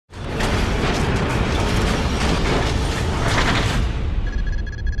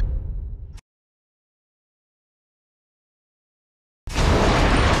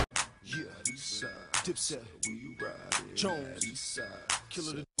Tipset, Jones,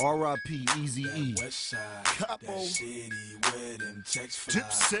 Killer the R.I.P. Eazy-E, Capo,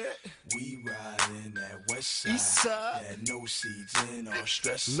 Tipset, We riding that west side, Eastside, that no seats in or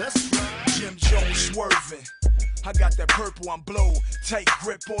stress side. let's ride. Jim Jones swerving. I got that purple, I'm blow. Tight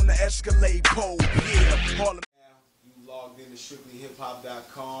grip on the Escalade pole. Yeah, Harlem. You logged into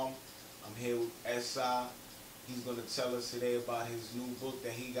strictlyhiphop.com. I'm here with S.I. He's going to tell us today about his new book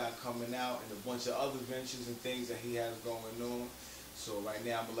that he got coming out and a bunch of other ventures and things that he has going on. So right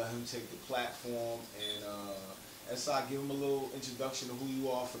now I'm going to let him take the platform and S.I., give him a little introduction to who you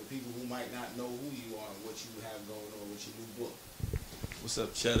are for the people who might not know who you are and what you have going on with your new book. What's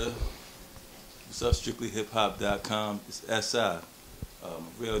up, Cheddar? What's up, strictlyhiphop.com? It's S.I. My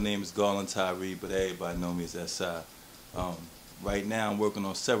real name is Garland Tyree, but everybody know me as S.I. Right now I'm working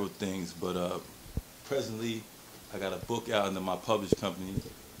on several things, but presently I got a book out under my publishing company,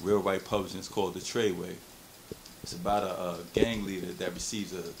 Real Right Publishing. It's called The Trey Way. It's about a gang leader that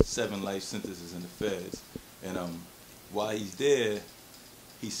receives 7 life sentences in the feds. And while he's there,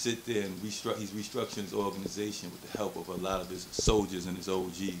 he sit there and he's restructuring his organization with the help of a lot of his soldiers and his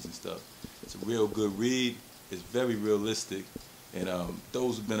OGs and stuff. It's a real good read. It's very realistic. And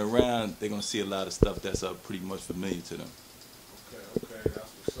those who've been around, they're going to see a lot of stuff that's pretty much familiar to them. Okay,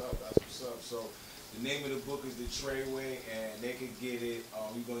 that's what's up, that's what's up. So the name of the book is The Trey Way, and they can get it.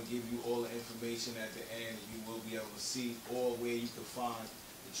 We're going to give you all the information at the end, and you will be able to see all where you can find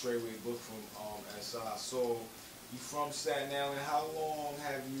the Trey Way book from S.I. So you from Staten Island. How long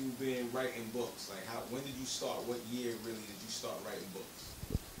have you been writing books? Like, when did you start? What year really did you start writing books?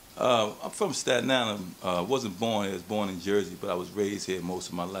 I'm from Staten Island. Wasn't born. I was born in Jersey, but I was raised here most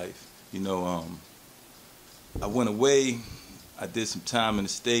of my life. You know, I went away. I did some time in the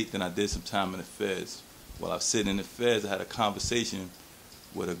state, then I did some time in the feds. While I was sitting in the feds, I had a conversation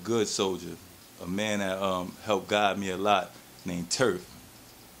with a good soldier, a man that helped guide me a lot, named Trey.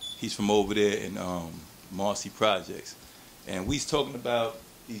 He's from over there in Marcy Projects. And we was talking about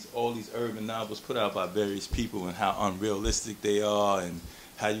all these urban novels put out by various people and how unrealistic they are, and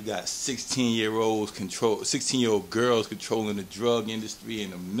how you got 16-year-old girls controlling the drug industry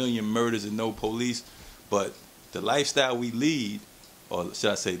and 1 million murders and no police. But the lifestyle we lead, or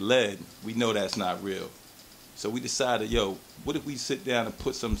should I say led, we know that's not real. So we decided, yo, what if we sit down and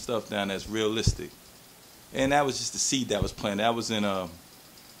put some stuff down that's realistic? And that was just the seed that was planted. That was in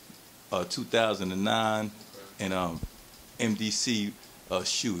 2009 in MDC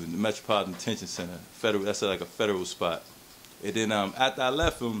shooting, the Metropolitan Detention Center. Federal, that's like a federal spot. And then after I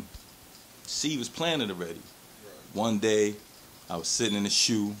left him, seed was planted already. One day, I was sitting in the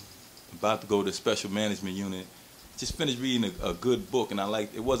shoe, about to go to the special management unit. Just finished reading a good book, and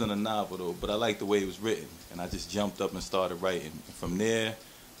it wasn't a novel though, but I liked the way it was written, and I just jumped up and started writing. And from there,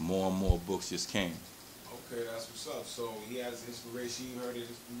 more and more books just came. Okay, that's what's up. So he has inspiration. You heard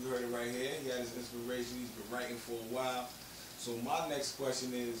it right here. He has inspiration. He's been writing for a while. So my next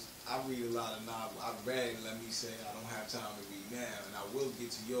question is, I read a lot of novels. I've read, let me say, I don't have time to read now, and I will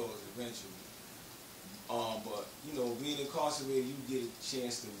get to yours eventually. But, you know, being incarcerated, you get a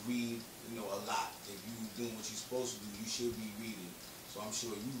chance to read, you know, a lot. If you're doing what you're supposed to do, you should be reading. So I'm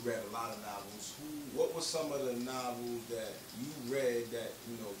sure you read a lot of novels. What were some of the novels that you read that,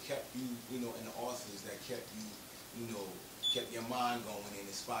 you know, kept you, you know, and the authors that kept you, you know, kept your mind going and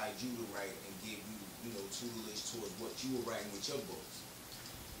inspired you to write and gave you, you know, tutelage towards what you were writing with your books?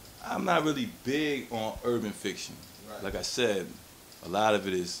 I'm not really big on urban fiction. Right. Like I said, a lot of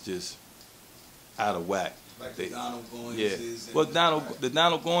it is just out of whack. Like the Donald Goines. Yeah. Well, the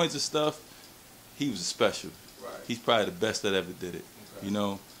Donald Goines and stuff, he was a special. Right. He's probably the best that ever did it. Okay. You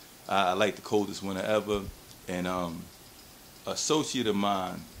know, I like The Coldest Winter Ever. And associate of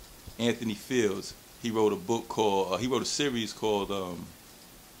mine, Anthony Fields, he wrote a book called, he wrote a series called The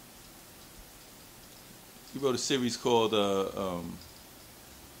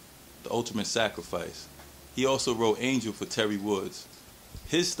Ultimate Sacrifice. He also wrote Angel for Terry Woods.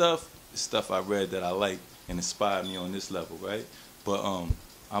 His stuff is stuff I read that I like and inspired me on this level, right? But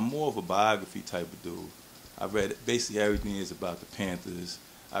I'm more of a biography type of dude. I read basically everything is about the Panthers.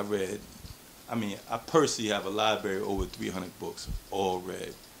 I personally have a library of over 300 books, all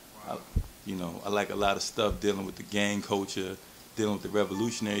read. Wow. You know, I like a lot of stuff dealing with the gang culture, dealing with the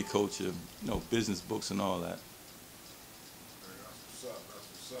revolutionary culture, you know, business books and all that. That's what's up, that's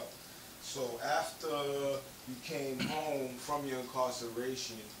what's up. So after you came home from your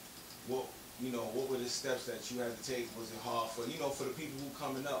incarceration, what were the steps that you had to take? Was it hard for, you know, for the people who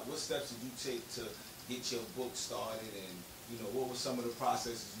coming up, what steps did you take to get your book started, and, you know, what were some of the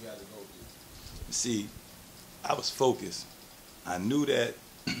processes you had to go through? See, I was focused. I knew that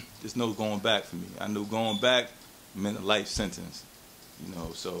there's no going back for me. I knew going back meant a life sentence, you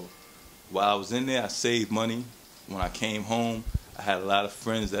know. So while I was in there, I saved money. When I came home, I had a lot of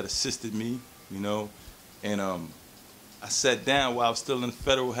friends that assisted me, you know, and I sat down while I was still in the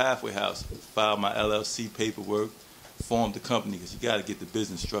federal halfway house, filed my LLC paperwork, formed the company, because you got to get the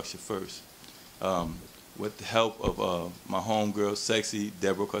business structure first. With the help of my homegirl, Sexy,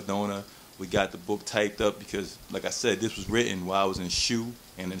 Deborah Cardona, we got the book typed up because, like I said, this was written while I was in SHU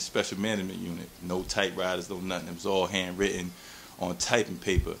and in the special management unit. No typewriters, no nothing. It was all handwritten on typing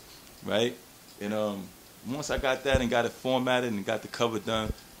paper, right? And once I got that and got it formatted and got the cover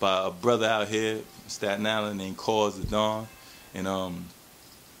done by a brother out here from Staten Island named Cause the Dawn, and the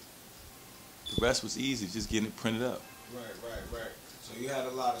rest was easy, just getting it printed up. Right. So you had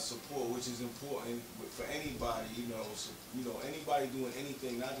a lot of support, which is important for anybody, you know. So, you know, anybody doing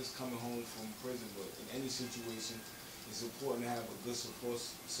anything, not just coming home from prison, but in any situation, it's important to have a good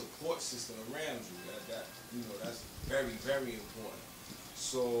support system around you. That you know, that's very, very important.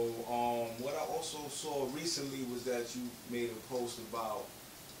 So what I also saw recently was that you made a post about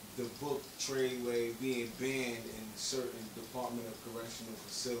the book Trey being banned in certain Department of Correctional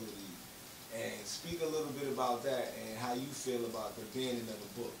facilities. And speak a little bit about that and how you feel about the banning of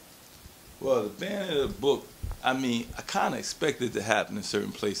the book. Well, the banning of the book, I mean, I kind of expected it to happen in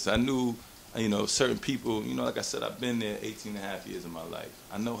certain places. I knew, you know, certain people, you know, like I said, I've been there 18 and a half years of my life.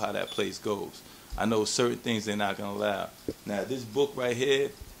 I know how that place goes. I know certain things they're not going to allow. Now, this book right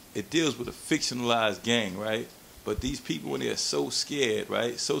here, it deals with a fictionalized gang, right? But these people, when they're so scared,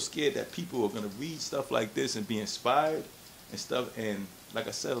 right? So scared that people are going to read stuff like this and be inspired and stuff. And like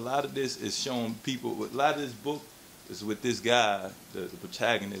I said, a lot of this is showing people, a lot of this book is with this guy, the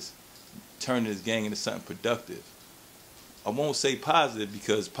protagonist, turning his gang into something productive. I won't say positive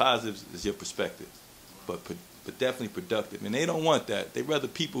because positive is your perspective, but definitely productive. And they don't want that. They rather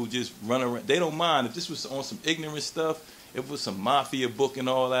people just run around. They don't mind. If this was on some ignorant stuff, if it was some mafia book and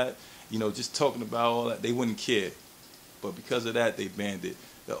all that, you know, just talking about all that, they wouldn't care. But because of that, they banned it.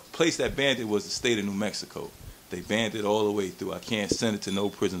 The place that banned it was the state of New Mexico. They banned it all the way through. I can't send it to no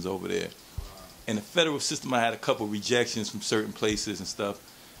prisons over there. In the federal system, I had a couple rejections from certain places and stuff.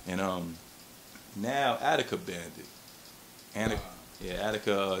 And now Attica banned it.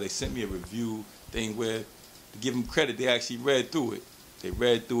 Attica, they sent me a review thing where, to give them credit, they actually read through it. They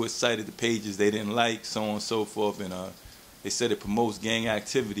read through it, cited the pages they didn't like, so on and so forth. And they said it promotes gang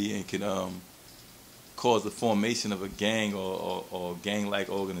activity and can cause the formation of a gang or gang-like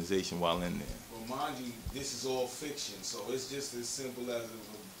organization while in there. Mind you, this is all fiction, so it's just as simple as if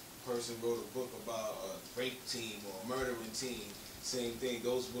a person wrote a book about a rape team or a murdering team. Same thing,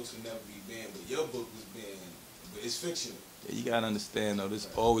 those books will never be banned, but your book was banned, but it's fictional. Yeah, you gotta understand though, there's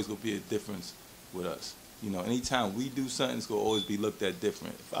always gonna be a difference with us. You know, anytime we do something, it's gonna always be looked at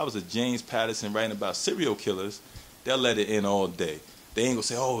different. If I was a James Patterson writing about serial killers, they'll let it in all day. They ain't gonna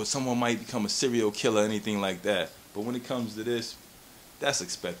say, oh, someone might become a serial killer or anything like that. But when it comes to this, that's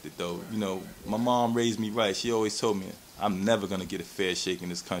expected, though. You know, my mom raised me right. She always told me, I'm never going to get a fair shake in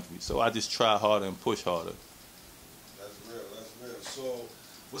this country. So I just try harder and push harder. That's real. So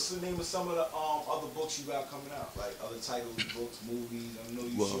what's the name of some of the other books you got coming out? Like other titles, books, movies? I know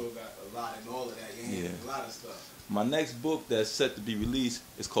you sure got a lot and all of that. You're handling a lot of stuff. My next book that's set to be released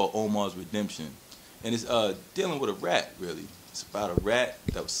is called Omar's Redemption. And it's dealing with a rat, really. It's about a rat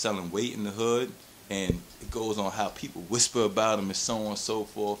that was selling weight in the hood. And it goes on how people whisper about him and so on and so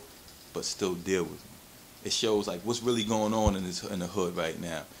forth, but still deal with him. It shows like what's really going on in the hood right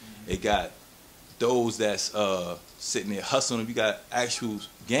now. Mm-hmm. It got those that's sitting there hustling them. You got actual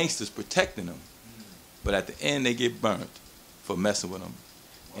gangsters protecting them, but at the end they get burnt for messing with them.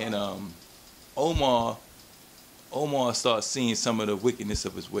 Wow. And Omar starts seeing some of the wickedness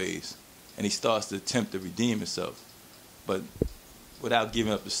of his ways, and he starts to attempt to redeem himself, but without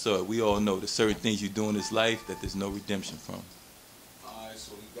giving up the story. We all know there's certain things you do in this life that there's no redemption from. All right,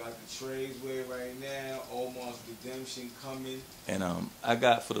 so we got the Trey's Way right now, Omar's Redemption coming. And I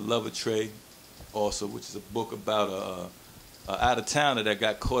got For the Love of Trey also, which is a book about a out-of-towner that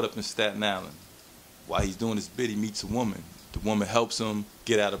got caught up in Staten Island. While he's doing his bid, he meets a woman. The woman helps him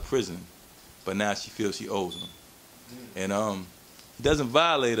get out of prison, but now she feels she owes him. And he doesn't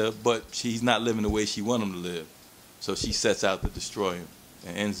violate her, but he's not living the way she wants him to live. So she sets out to destroy him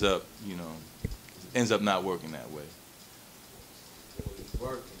and ends up not working that way. Well, it's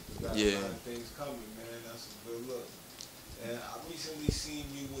working. You got a lot of things coming, man. That's a good look. And I recently seen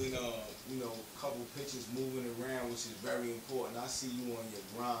you in, a couple pictures moving around, which is very important. I see you on your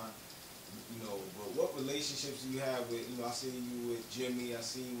grind, but what relationships do you have with, I see you with Jimmy, I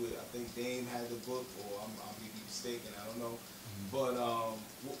see you with, I think Dame had the book, or I may be mistaken, I don't know. But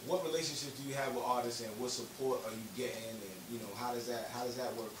what relationship do you have with artists, and what support are you getting, and you know, how does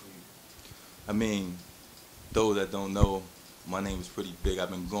that work for you? I mean, those that don't know, my name is pretty big. I've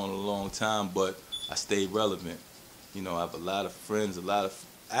been going a long time, but I stay relevant. You know, I have a lot of friends, a lot of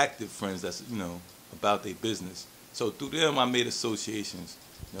active friends that's, you know, about their business. So through them, I made associations.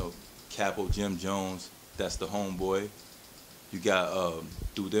 You know, Capo Jim Jones, that's the homeboy. You got,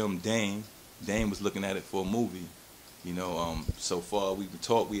 through them, Dame. Dame was looking at it for a movie. You know, so far we had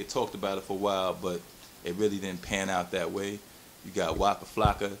talked about it for a while, but it really didn't pan out that way. You got Waka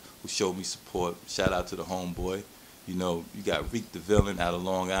Flocka, who showed me support. Shout out to the homeboy. You know, you got Reek the Villain out of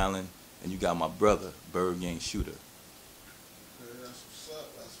Long Island, and you got my brother, Bird Gang Shooter. Okay, that's what's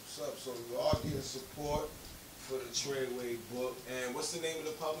up. That's what's up. So you are getting support for the Trey book. And what's the name of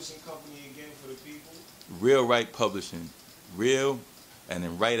the publishing company again for the people? Real Right Publishing. Real, and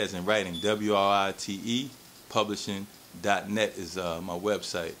then Right as in writing, WRITE, publishing.net is my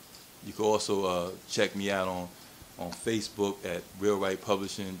website. You can also check me out on Facebook at Real Right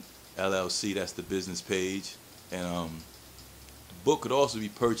Publishing LLC. That's the business page. And the book could also be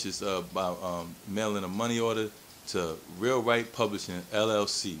purchased by mailing a money order to Real Right Publishing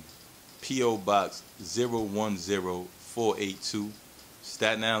LLC, P.O. Box 010482,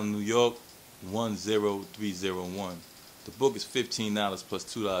 Staten Island, New York 10301. The book is $15 plus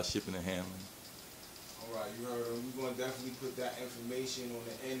 $2 shipping and handling. All right, you heard him. We're going to definitely put that information on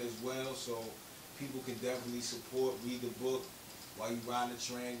the end as well, so people can definitely support, read the book while you riding the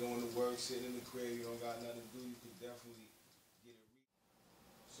train, going to work, sitting in the crib, you don't got nothing to do, you can definitely get it.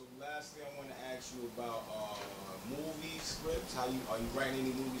 So lastly, I want to ask you about movie scripts. Are you writing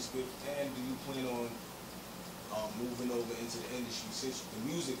any movie scripts, and do you plan on moving over into the industry, the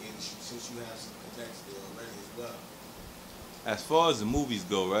music industry, since you have some connections there already as well? As far as the movies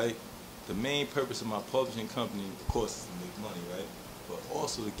go, right, the main purpose of my publishing company, of course, is to make money, right, but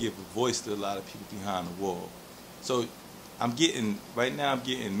also to give a voice to a lot of people behind the wall. So right now I'm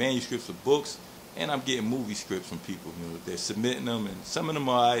getting manuscripts of books, and I'm getting movie scripts from people. You know, they're submitting them, and some of them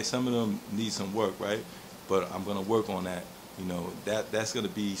are all right, some of them need some work, right, but I'm going to work on that. You know, that's going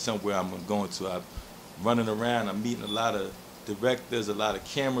to be somewhere I'm going to. I'm running around, I'm meeting a lot of directors, a lot of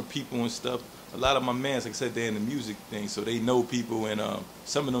camera people and stuff. A lot of my mans, like I said, they're in the music thing, so they know people, and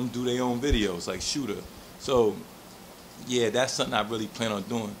some of them do their own videos, like Shooter. So, yeah, that's something I really plan on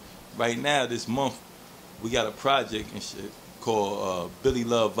doing. Right now, this month, we got a project and shit called Billy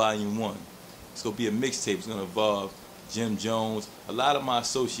Love Volume 1. It's going to be a mixtape. It's going to involve Jim Jones, a lot of my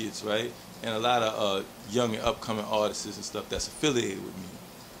associates, right, and a lot of young and upcoming artists and stuff that's affiliated with me.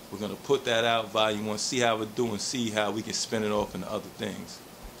 We're going to put that out, Volume 1, see how we're doing, see how we can spin it off into other things.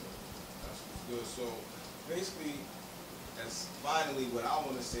 Good. So basically, that's finally what I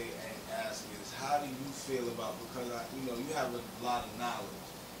want to say and ask is, how do you feel about, because you know, you have a lot of knowledge,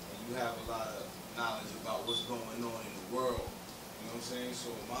 and you have a lot of knowledge about what's going on in the world, you know what I'm saying?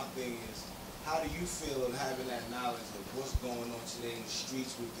 So my thing is, how do you feel of having that knowledge of what's going on today in the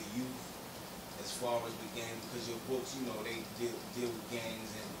streets with the youth as far as the gang? Because your books, you know, they deal with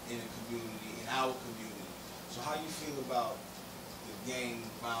gangs in the community, in our community. So how you feel about the gang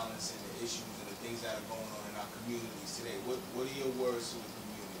violence and the issues and the things that are going on in our communities today? What are your words to the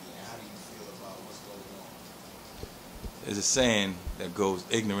community, and how do you feel about what's going on? There's a saying that goes,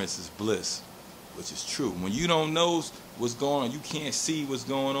 ignorance is bliss, which is true. When you don't know what's going on, you can't see what's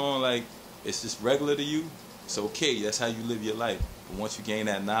going on, like it's just regular to you, it's okay, that's how you live your life. But once you gain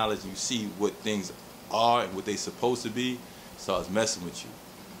that knowledge and you see what things are and what they're supposed to be, it starts messing with you.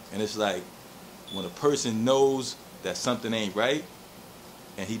 And it's like, when a person knows that something ain't right,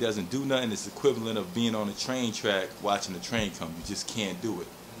 and he doesn't do nothing, it's equivalent of being on a train track watching the train come. You just can't do it,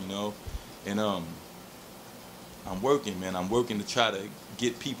 you know? And I'm working, man. I'm working to try to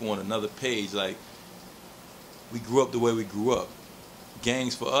get people on another page. Like, we grew up the way we grew up.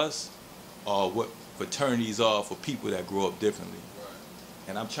 Gangs for us are what fraternities are for people that grow up differently. Right.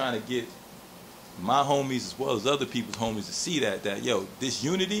 And I'm trying to get my homies as well as other people's homies to see that yo, this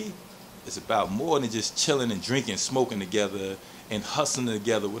unity is about more than just chilling and drinking, smoking together, and hustling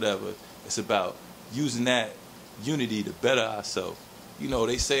together, whatever. It's about using that unity to better ourselves. You know,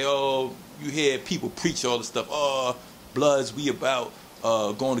 they say, oh, you hear people preach all this stuff, oh, Bloods, we about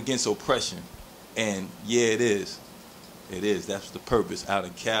going against oppression. And yeah, it is. It is. That's the purpose. Out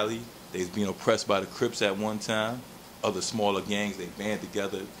in Cali, they was being oppressed by the Crips at one time. Other smaller gangs, they band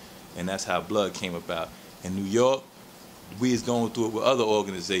together, and that's how Blood came about. In New York, we is going through it with other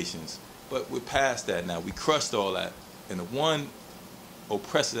organizations. But we're past that now. We crushed all that. And the one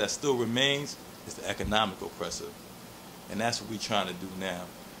oppressor that still remains is the economic oppressor. And that's what we're trying to do now.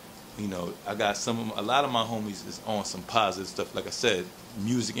 You know, I got a lot of my homies is on some positive stuff. Like I said,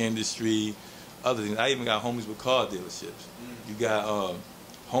 music industry, other things. I even got homies with car dealerships. You got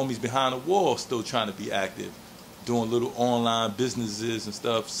homies behind the wall still trying to be active, doing little online businesses and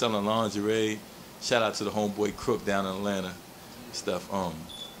stuff, selling lingerie. Shout out to the homeboy Crook down in Atlanta, stuff.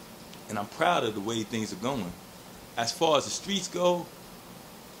 And I'm proud of the way things are going. As far as the streets go,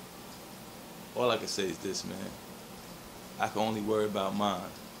 all I can say is this, man. I can only worry about mine.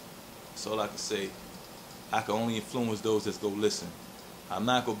 That's all I can say. I can only influence those that go listen. I'm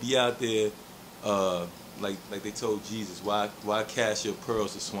not gonna be out there like they told Jesus, why cast your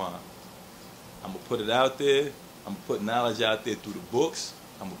pearls to swine? I'm gonna put it out there. I'm gonna put knowledge out there through the books.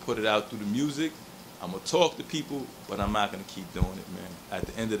 I'm gonna put it out through the music. I'm gonna talk to people, but I'm not gonna keep doing it, man. At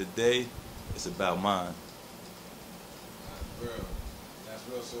the end of the day, it's about mine. That's real. That's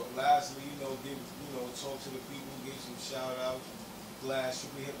real. So lastly, talk to the people, give some shout outs. Glad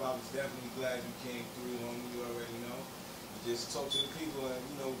Strictly Hip Hop is definitely glad you came through, homie. You already know. Just talk to the people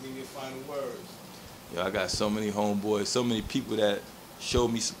and give your final words. Yo, I got so many homeboys, so many people that show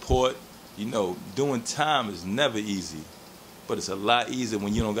me support. You know, doing time is never easy, but it's a lot easier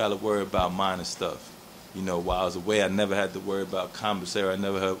when you don't got to worry about minor stuff. You know, while I was away, I never had to worry about commissary. I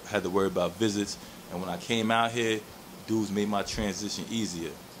never had to worry about visits. And when I came out here, dudes made my transition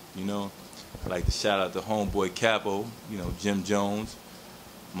easier. You know, I'd like to shout out to homeboy Capo, Jim Jones,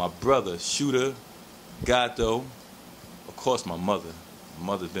 my brother Shooter, Gato, of course my mother. My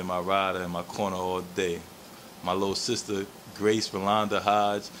mother's been my rider in my corner all day. My little sister Grace Rolanda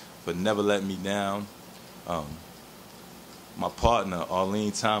Hodge for never letting me down. My partner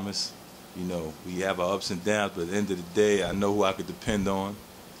Arlene Thomas. We have our ups and downs, but at the end of the day, I know who I could depend on.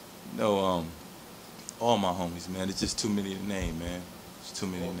 All my homies, man. It's just too many to name, man. It's too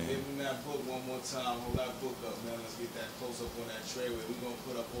many to name. Give him that book one more time. Hold that book up, man. Let's get that close up on that Trey. We're going to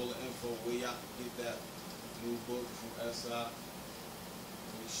put up all the info where y'all can get that new book from SI.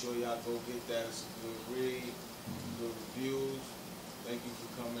 Make sure y'all go get that. It's a good read, good reviews. Thank you for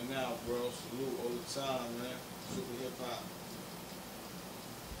coming out, bro. Salute all the time, man. Super Hip Hop.